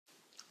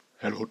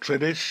Hello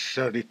traders,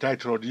 the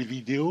title of the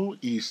video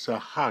is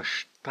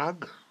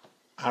hashtag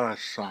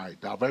RSI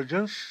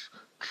Divergence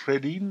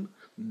Trading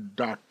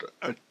that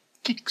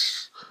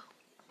kicks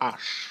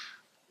ass.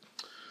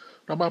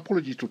 Now my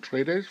apology to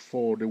traders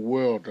for the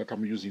word that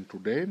I'm using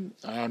today.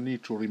 I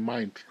need to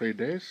remind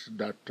traders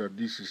that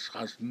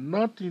has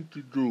nothing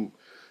to do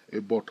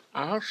about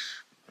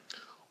us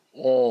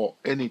or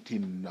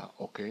anything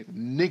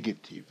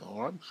negative.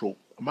 Alright, so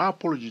my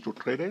apology to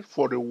traders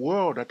for the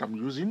word that I'm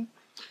using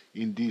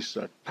in this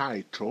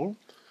title,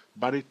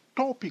 but the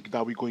topic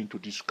that we're going to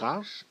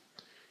discuss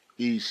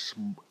is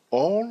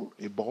all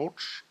about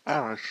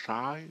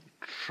RSI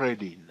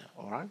trading.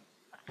 Alright,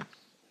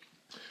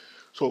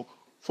 so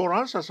for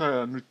us as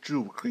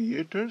YouTube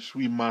creators,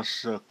 we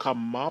must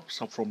come up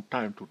from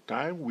time to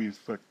time with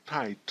a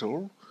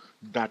title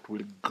that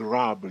will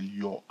grab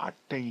your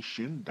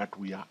attention, that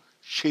we are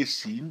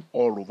chasing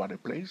all over the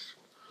place.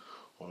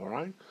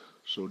 Alright,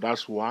 so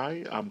that's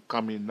why I'm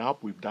coming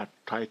up with that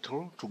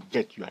title to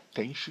get your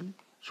attention,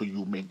 so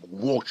you may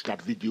watch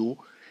that video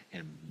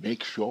and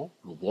make sure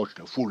you watch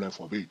the full length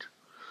of it.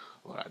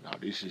 Alright, now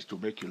this is to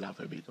make you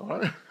laugh a bit.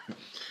 Alright.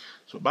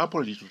 So my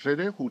apologies to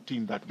traders who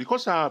think that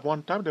because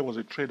one time there was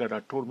a trader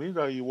that told me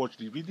that he watched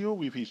the video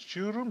with his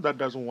children that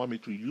doesn't want me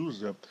to use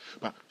them.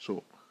 But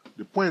so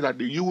the point is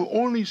that you will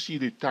only see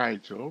the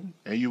title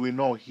and you will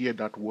not hear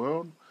that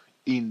word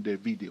in the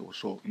video.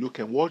 So you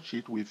can watch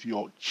it with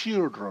your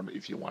children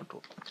if you want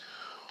to.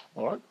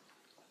 Alright.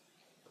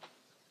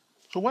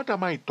 So what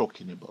am I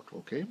talking about?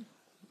 Okay.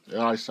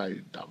 I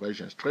say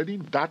divergence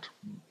trading, that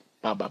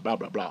blah blah blah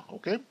blah blah.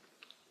 Okay.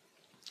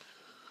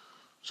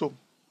 So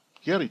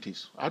here it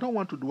is. I don't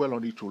want to dwell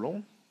on it too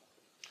long.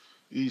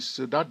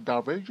 Is that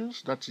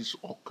divergence that is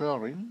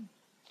occurring.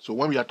 So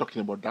when we are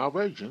talking about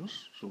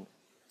divergence, so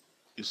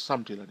it's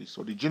something like this.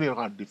 So the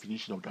general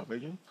definition of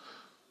divergence: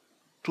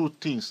 two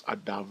things are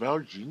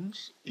diverging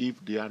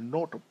if they are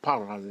not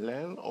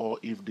parallel or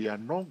if they are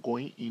not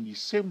going in the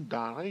same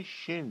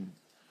direction.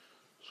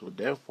 So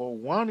therefore,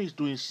 one is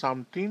doing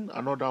something,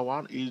 another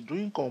one is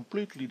doing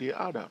completely the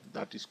other.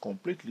 That is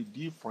completely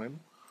different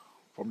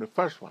from the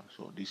first one.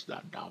 So these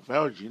are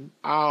diverging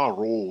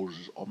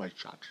arrows on my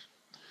chart.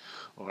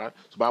 Alright,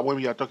 so but when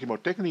we are talking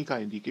about technical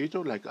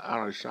indicator like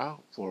RSI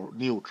for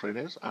new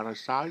traders,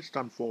 RSI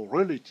stands for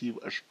relative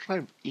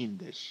strength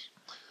index.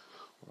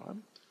 Alright,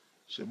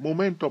 so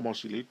momentum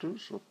oscillator,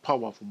 so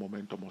powerful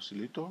momentum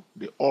oscillator.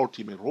 The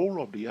ultimate role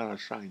of the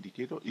RSI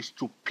indicator is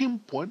to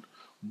pinpoint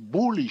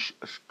bullish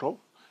stock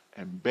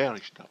and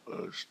bearish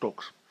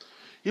stocks.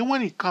 And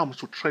when it comes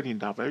to trading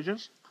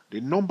divergence, the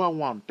number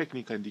one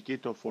technical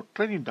indicator for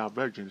trading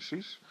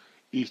divergences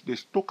is the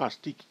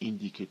stochastic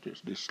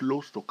indicators, the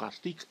slow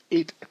stochastic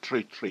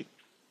 833.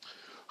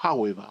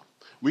 However,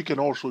 we can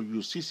also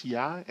use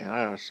CCI and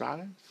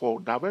RSI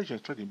for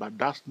divergence trading, but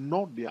that's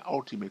not their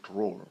ultimate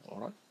role.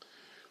 Alright.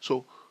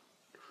 So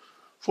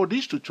for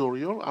this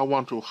tutorial, I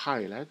want to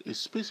highlight a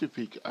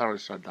specific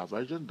RSI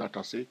divergence that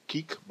I say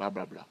kick blah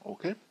blah blah.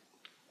 Okay.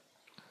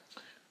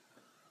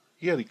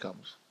 Here it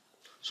comes.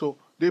 So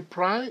the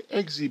price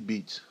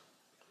exhibits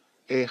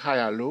a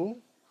higher low,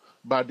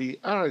 but the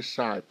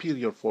RSI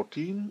period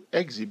 14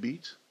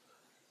 exhibits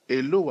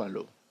a lower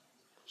low.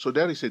 So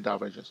there is a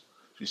divergence.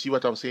 You see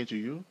what I'm saying to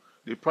you?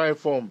 The price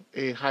form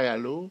a higher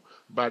low,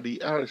 but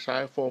the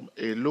RSI form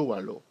a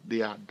lower low.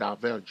 They are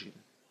diverging.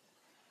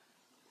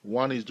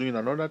 One is doing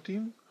another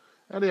thing,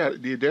 and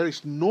there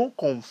is no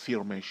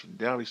confirmation.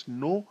 There is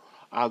no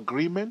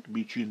agreement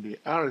between the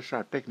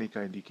RSI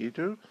technical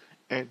indicator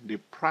and the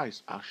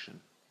price action.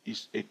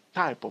 It's a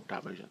type of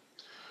divergence.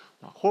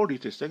 Now hold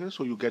it a second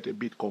so you get a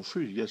bit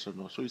confused, yes or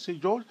no. So you say,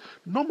 George,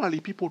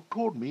 normally people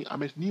told me,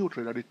 I'm a new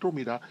trader, they told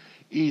me that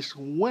is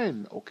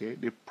when, okay,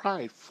 the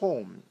price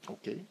form,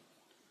 okay,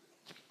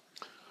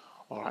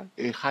 alright,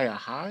 a higher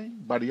high,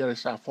 but the other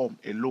side form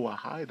a lower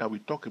high, that we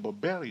talk about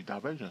bearish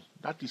divergence.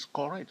 That is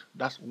correct.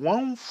 That's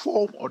one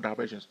form of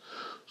divergence.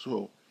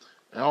 So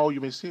now you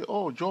may say,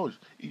 oh, George,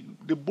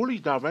 the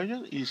bullish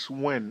divergence is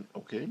when,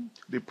 okay,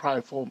 the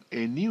price form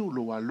a new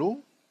lower low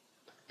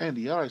and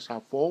the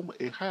RSI form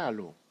a higher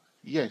low.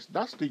 Yes,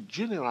 that's the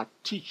general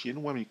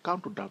teaching when it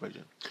comes to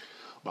divergence.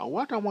 But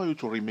what I want you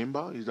to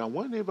remember is that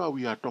whenever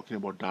we are talking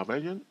about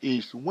divergence,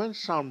 is when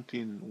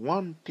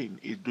one thing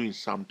is doing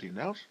something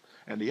else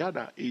and the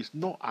other is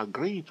not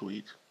agreeing to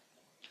it.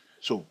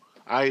 So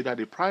either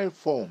the price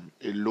form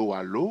a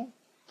lower low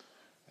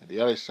and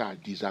the other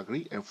side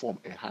disagree and form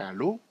a higher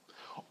low,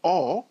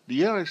 or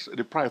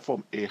the price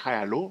form a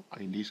higher low,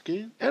 in this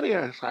case, and the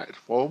other side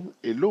form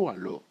a lower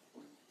low.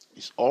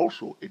 It's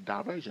also a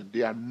divergence.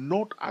 They are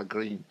not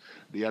agreeing.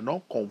 They are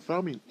not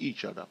confirming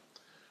each other.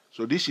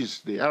 So this is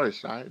the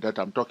RSI that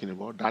I'm talking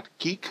about, that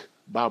kick,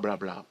 blah, blah,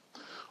 blah.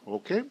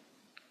 Okay?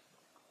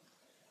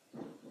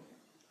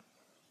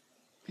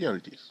 Here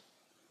it is.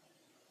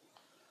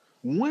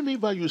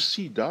 Whenever you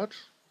see that,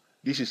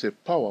 this is a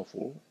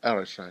powerful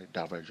RSI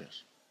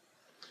divergence.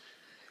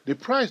 The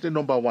price, the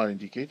number one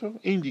indicator,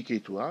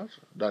 indicates to us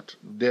that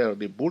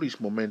the bullish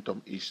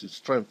momentum is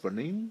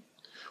strengthening,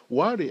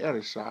 while the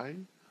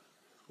RSI,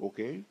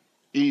 okay,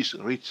 is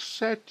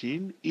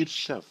resetting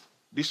itself.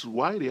 This is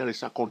why the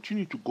RSI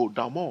continue to go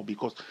down more,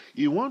 because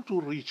it want to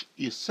reach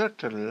a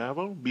certain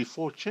level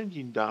before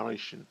changing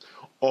direction.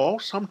 Or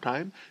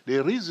sometimes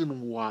the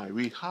reason why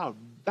we have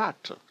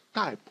that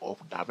type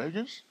of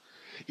divergence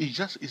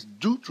is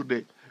due to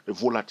the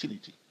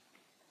volatility.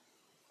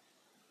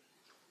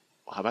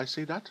 Have I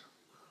said that?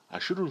 I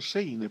shouldn't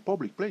say in a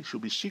public place. It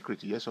should be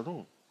secret, yes or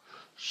no.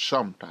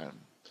 Sometimes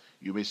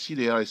you may see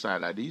the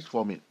RSI like this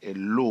forming a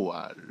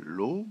lower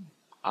low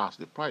as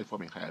the price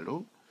forming higher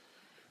low.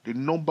 The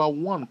number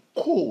one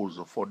cause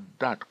for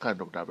that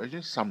kind of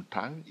divergence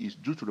sometimes is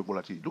due to the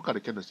volatility. Look at the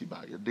candlestick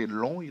bar. Are they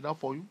long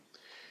enough for you?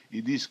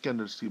 Is this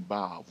candlestick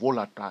bar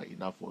volatile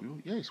enough for you?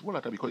 Yeah, it's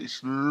volatile because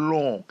it's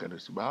long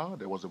candlestick bar.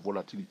 There was a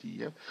volatility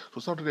here. So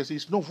sometimes they say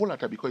it's not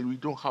volatile because we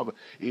don't have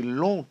a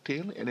long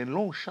tail and a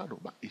long shadow,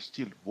 but it's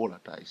still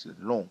volatile. It's a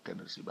long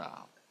candlestick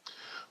bar.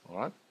 All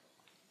right.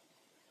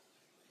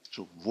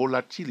 So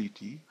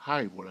volatility,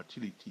 high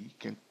volatility,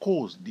 can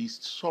cause this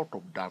sort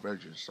of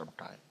divergence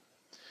sometimes.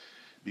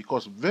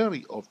 Because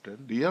very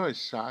often the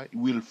RSI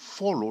will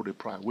follow the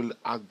price, will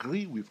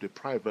agree with the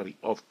price very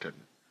often,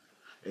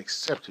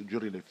 except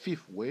during the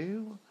fifth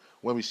wave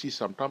when we see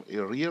sometimes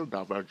a real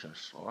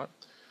divergence. All right,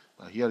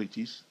 now here it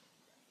is.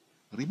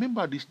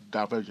 Remember this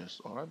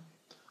divergence. All right,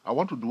 I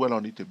want to dwell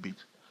on it a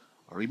bit.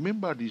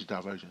 Remember this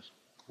divergence.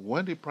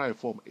 When the price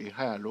form a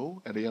higher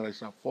low and the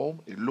RSI form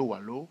a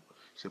lower low,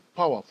 it's a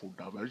powerful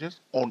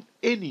divergence on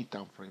any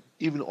time frame,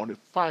 even on a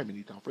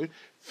 5-minute time frame,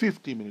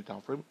 15-minute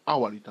time frame,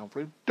 hourly time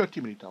frame,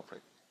 30-minute time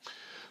frame.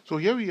 So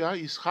here we are,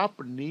 it's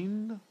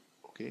happening,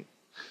 okay,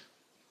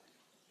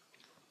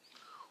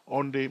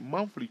 on the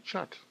monthly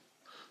chart.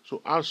 So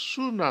as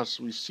soon as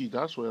we see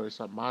that, so there is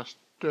a mass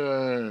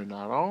turn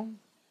around,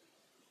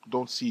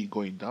 don't see it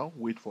going down,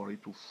 wait for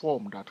it to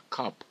form that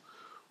cap,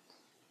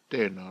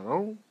 turn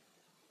around.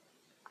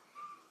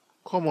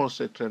 Common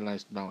set trend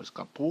lines now is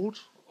kaput.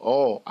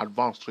 Or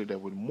advanced trader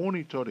will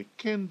monitor the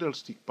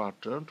candlestick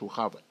pattern to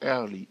have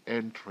early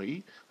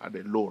entry at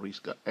the low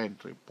risk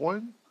entry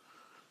point.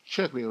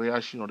 Check the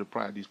reaction of the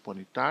price at this point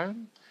in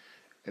time,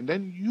 and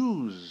then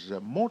use the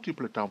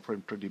multiple time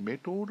frame trading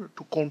method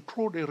to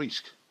control the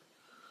risk.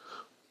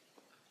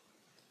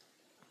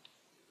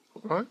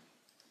 Right?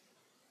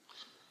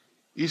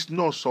 It's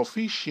not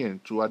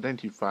sufficient to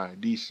identify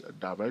this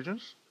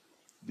divergence.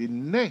 The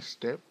next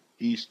step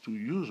is to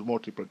use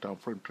multiple time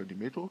frame trading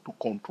method to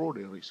control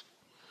the risk.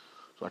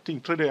 So I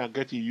think traders are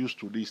getting used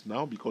to this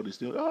now because they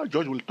say, "Oh,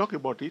 George will talk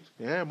about it.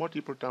 Yeah,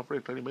 multiple time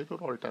frame trading method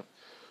all the time."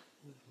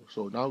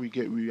 So now we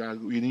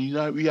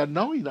are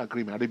now in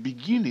agreement. At the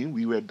beginning,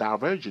 we were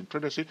divergent.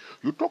 Traders say,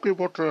 "You talk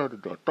about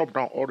the top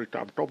down all the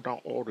time, top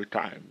down all the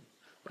time."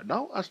 But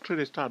now, as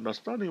traders start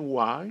understanding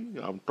why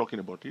I'm talking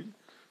about it,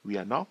 we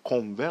are now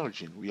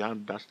converging. We are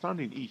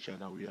understanding each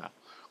other. We are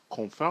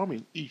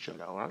confirming each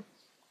other. Right?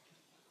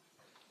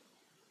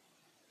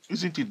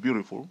 Isn't it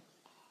beautiful?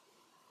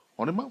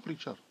 On a monthly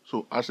chart.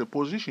 So as a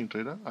position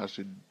trader, as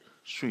a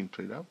swing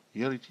trader,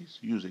 here it is.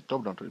 Use a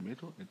top-down trading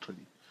method and trade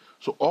it.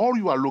 So all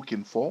you are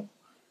looking for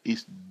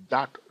is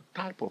that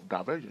type of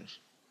divergence.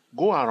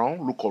 Go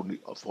around, look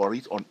for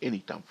it on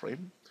any time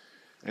frame,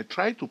 and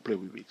try to play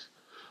with it.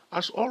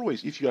 As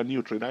always, if you are a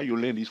new trader, you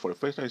learn this for the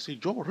first time, you say,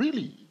 "Joe,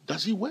 really?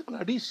 Does it work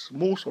like this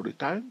most of the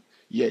time?"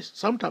 Yes,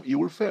 sometimes it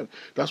will fail.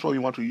 That's why we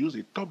want to use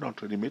a top-down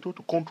trading method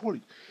to control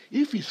it.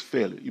 If it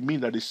fails, it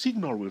means that the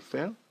signal will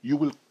fail. You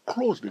will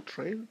close the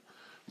trade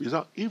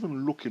without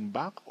even looking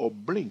back or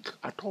blink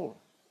at all.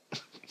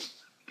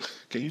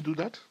 Can you do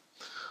that?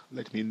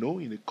 Let me know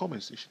in the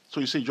comment section. So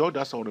you say, "George,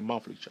 that's on the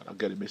monthly chart." I'll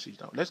get a message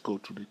now. Let's go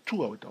to the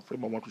 2-hour time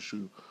frame. I want to show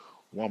you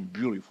one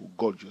beautiful,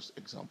 gorgeous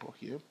example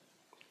here.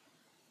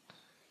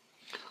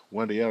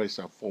 When the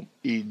RSI form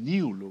a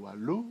new lower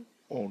low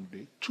on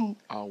the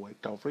 2-hour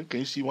time frame.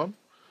 Can you see one?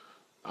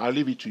 I'll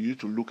leave it to you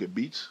to look a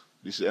bit.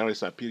 This is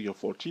RSI period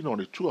 14 on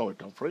the 2-hour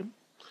time frame.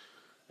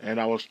 And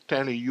I was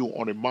telling you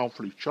on a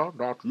monthly chart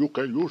that you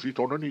can use it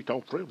on any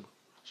time frame.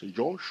 So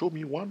George, show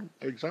me one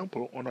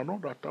example on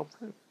another time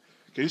frame.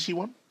 Can you see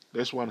one?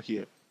 There's one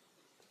here.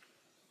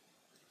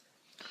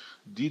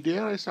 Did the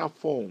RSI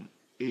form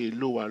a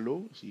lower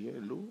low? See a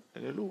low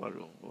and a lower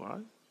low, all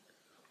right?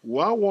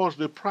 What was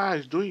the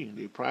price doing?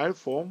 The price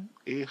formed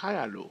a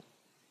higher low.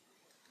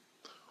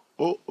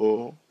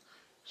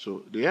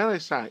 So the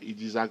RSI is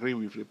disagreeing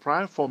with the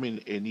price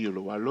forming a new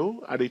lower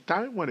low at the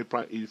time when the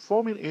price is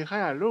forming a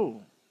higher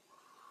low.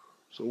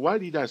 So why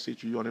did I say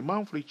to you on a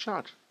monthly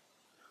chart?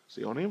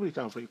 Say on every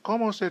time frame,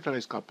 common set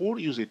is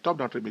kaput, use a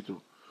top-down trade method.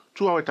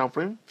 2-hour time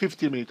frame,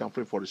 15-minute time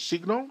frame for the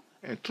signal,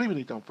 and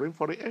 3-minute time frame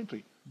for the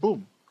entry.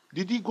 Boom.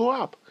 Did it go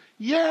up?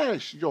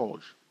 Yes,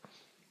 George.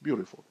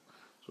 Beautiful.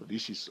 So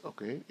this is,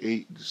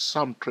 okay,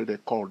 some trader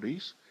call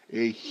this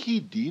a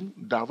hidden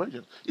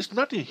divergence. It's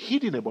nothing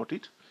hidden about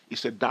it.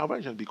 It's a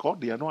divergence because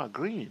they are not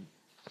agreeing.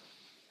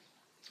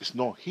 It's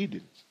not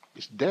hidden.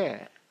 It's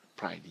there.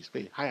 Price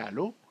display higher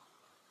low.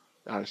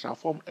 RSI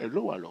form a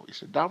lower low.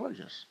 It's a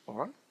divergence. All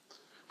right.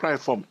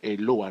 Price form a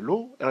lower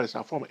low.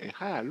 RSI form a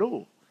higher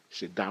low.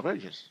 It's a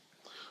divergence.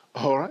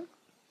 All right.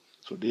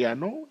 So they are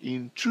not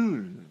in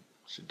tune.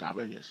 It's a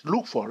divergence.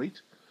 Look for it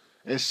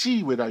and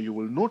see whether you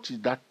will notice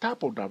that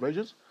type of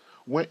divergence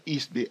when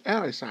it's the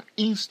RSI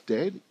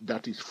instead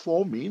that is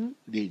forming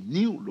the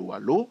new lower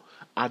low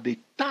at the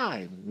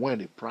time when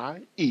the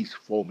price is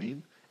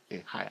forming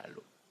a higher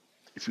low.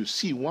 If you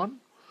see one,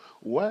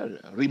 well,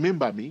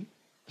 remember me,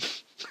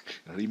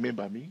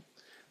 remember me,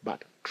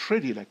 but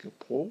trade it like a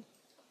pro.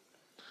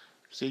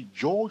 Say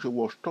George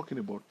was talking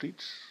about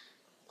it.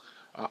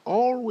 I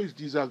always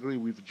disagree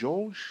with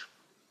George,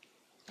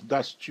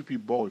 that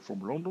stupid boy from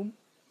London.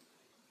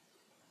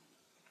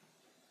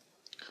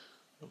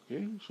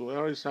 Okay, so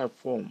RSI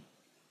form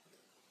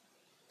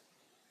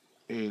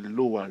a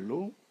lower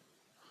low.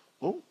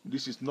 Oh,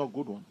 this is not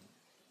good one.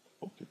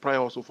 Okay, price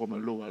also form a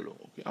lower low.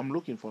 Okay, I'm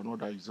looking for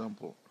another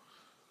example.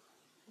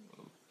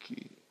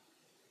 Okay,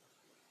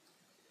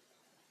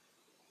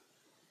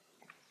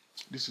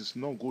 this is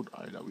not good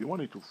either. We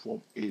want it to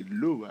form a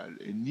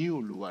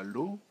new lower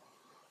low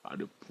at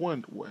the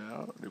point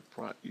where the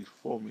price is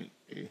forming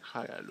a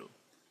higher low.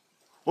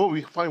 Oh,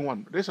 we find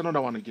one. There's another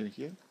one again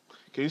here.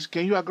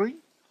 Can you agree?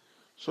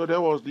 So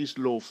there was this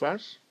low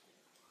first.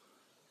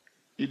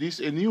 It is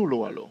a new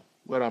lower low.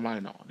 Where am I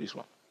now? This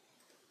one.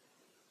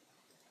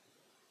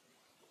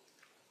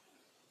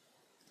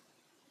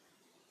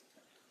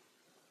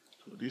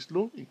 So this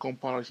low in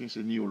comparison is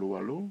a new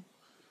lower low.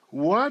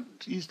 What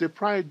is the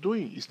price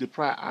doing? Is the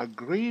price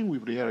agreeing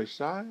with the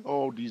RSI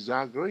or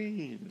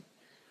disagreeing?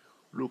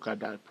 Look at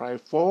that price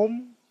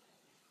form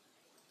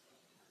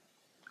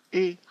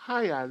a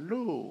higher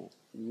low.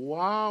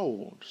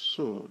 Wow.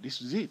 So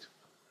this is it.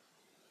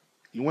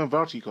 It went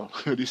vertical.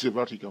 This is a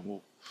vertical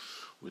move.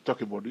 We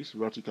talk about this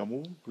vertical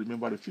move.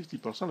 Remember the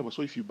 50%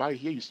 so if you buy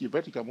here, you see a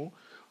vertical move.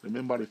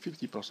 Remember the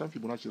 50%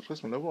 Fibonacci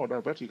retracement level or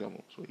that vertical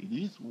move. So it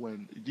is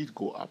when it did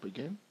go up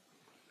again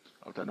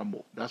after the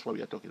move. That's what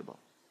we are talking about.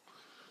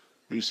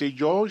 You say,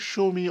 George,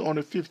 show me on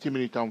a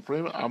 50-minute time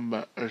frame. I'm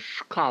a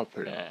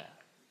scalper.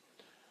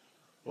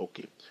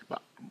 Okay,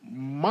 but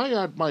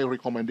my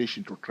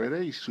recommendation to trader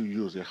is to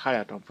use a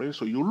higher time frame.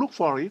 So you look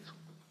for it,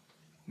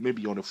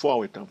 maybe on a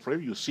 4-hour time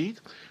frame, you see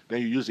it,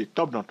 then you use a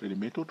top-down trading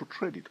method to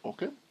trade it.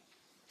 Okay,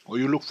 or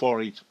you look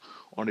for it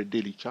on a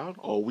daily chart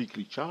or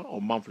weekly chart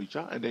or monthly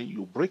chart, and then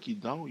you break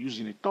it down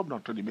using a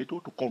top-down trading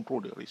method to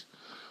control the risk.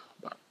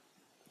 But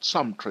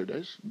some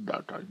traders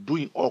that are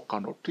doing all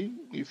kind of things,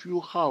 if you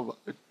have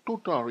a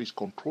total risk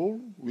control,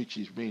 which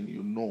is mean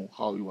you know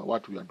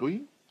what we are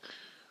doing,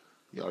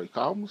 here it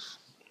comes.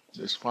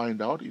 Let's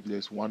find out if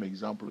there's one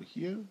example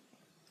here.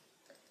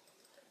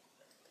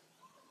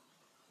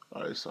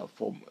 It's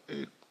from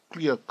a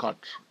clear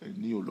cut, a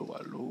new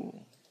lower low.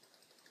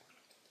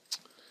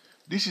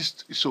 This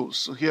is so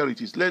here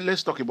it is.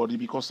 Let's talk about it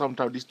because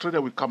sometimes this trader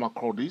will come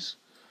across this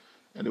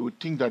and they will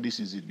think that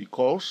this is it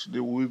because they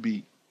will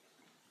be.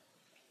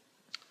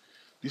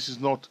 This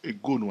is not a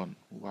good one.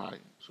 Why?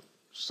 So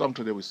some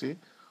trader will say,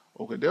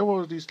 okay, there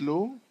was this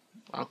low.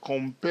 I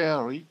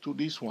compare it to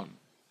this one.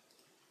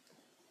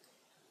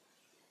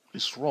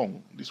 It's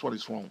wrong. This one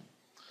is wrong.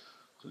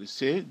 So they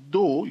say,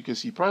 though you can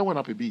see price went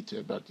up a bit,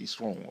 but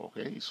it's wrong.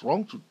 Okay, it's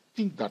wrong to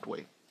think that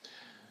way.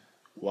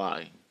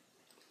 Why?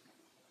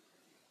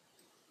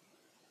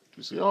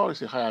 You say, oh,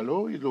 it's a higher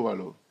low, it's lower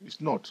low.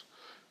 It's not.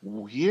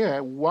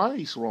 Here, why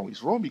is wrong?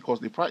 It's wrong because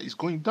the price is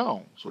going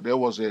down. So there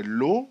was a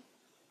low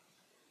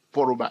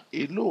followed by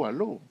a lower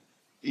low.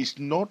 It's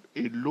not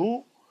a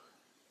low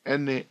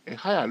and a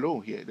higher low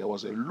here. There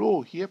was a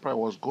low here, price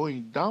was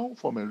going down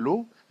from a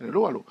low and a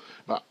lower low.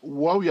 But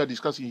what we are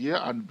discussing here,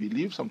 and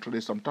believe some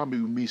traders sometimes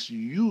will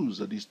misuse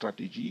this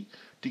strategy,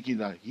 thinking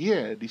that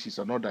here, this is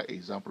another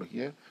example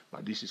here,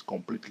 but this is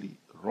completely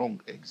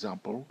wrong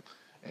example.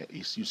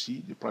 As you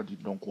see, the price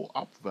did not go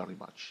up very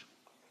much.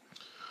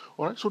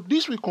 All right, so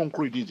this will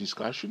conclude this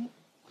discussion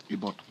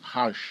about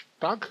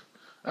hashtag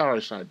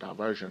RSI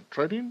diversion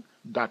trading,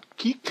 that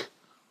kick,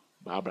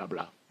 blah, blah,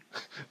 blah.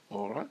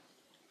 All right.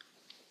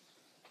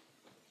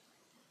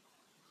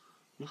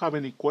 You have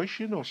any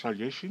question or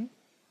suggestion?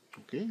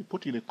 Okay,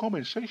 put in the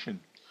comment section.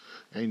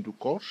 And in due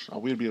course, I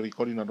will be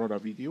recording another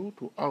video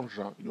to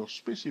answer your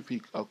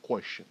specific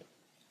question.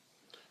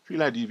 If you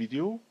like the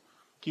video,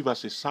 give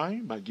us a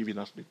sign by giving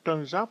us the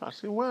thumbs up. I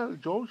say, well,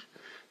 George,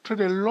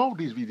 trader love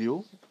this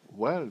video.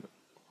 Well,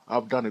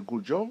 I've done a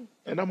good job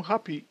and I'm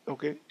happy,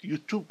 okay,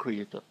 YouTube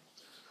creator.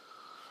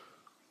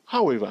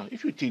 However,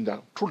 if you think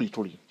that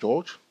truly,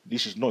 George,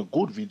 this is not a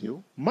good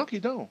video, mark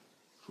it down.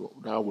 So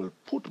that will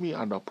put me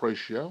under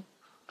pressure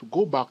to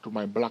go back to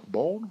my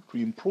blackboard to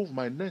improve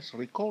my next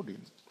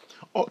recording.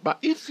 Oh, but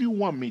if you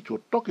want me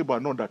to talk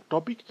about another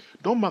topic,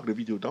 don't mark the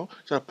video down.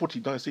 Just put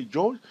it down and say,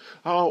 George,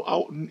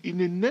 in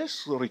the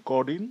next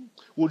recording,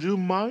 would you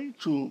mind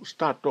to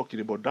start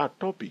talking about that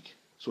topic?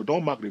 So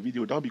don't mark the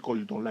video down because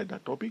you don't like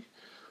that topic.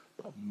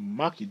 But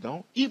mark it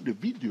down if the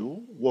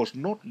video was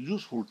not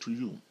useful to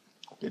you.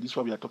 Okay, this is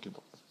what we are talking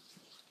about.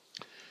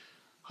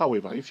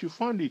 However, if you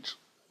find it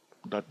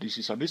that this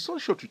is an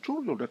essential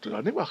tutorial that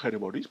I never heard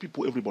about this,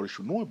 everybody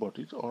should know about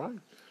it, all right?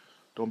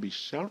 Don't be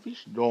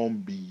selfish.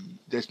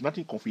 There's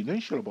nothing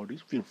confidential about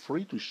this. Feel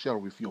free to share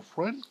with your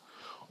friends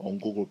on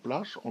Google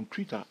Plus, on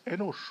Twitter,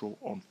 and also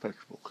on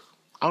Facebook.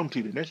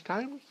 Until the next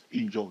time,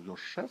 enjoy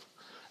yourself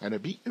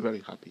and be very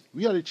happy.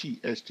 We are the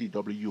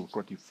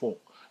TSTW24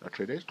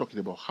 traders talking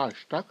about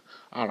hashtag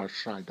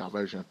RSI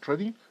diversion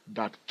trading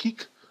that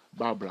kick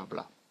blah blah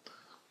blah.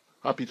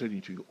 Happy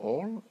trading to you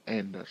all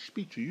and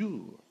speak to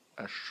you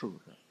as soon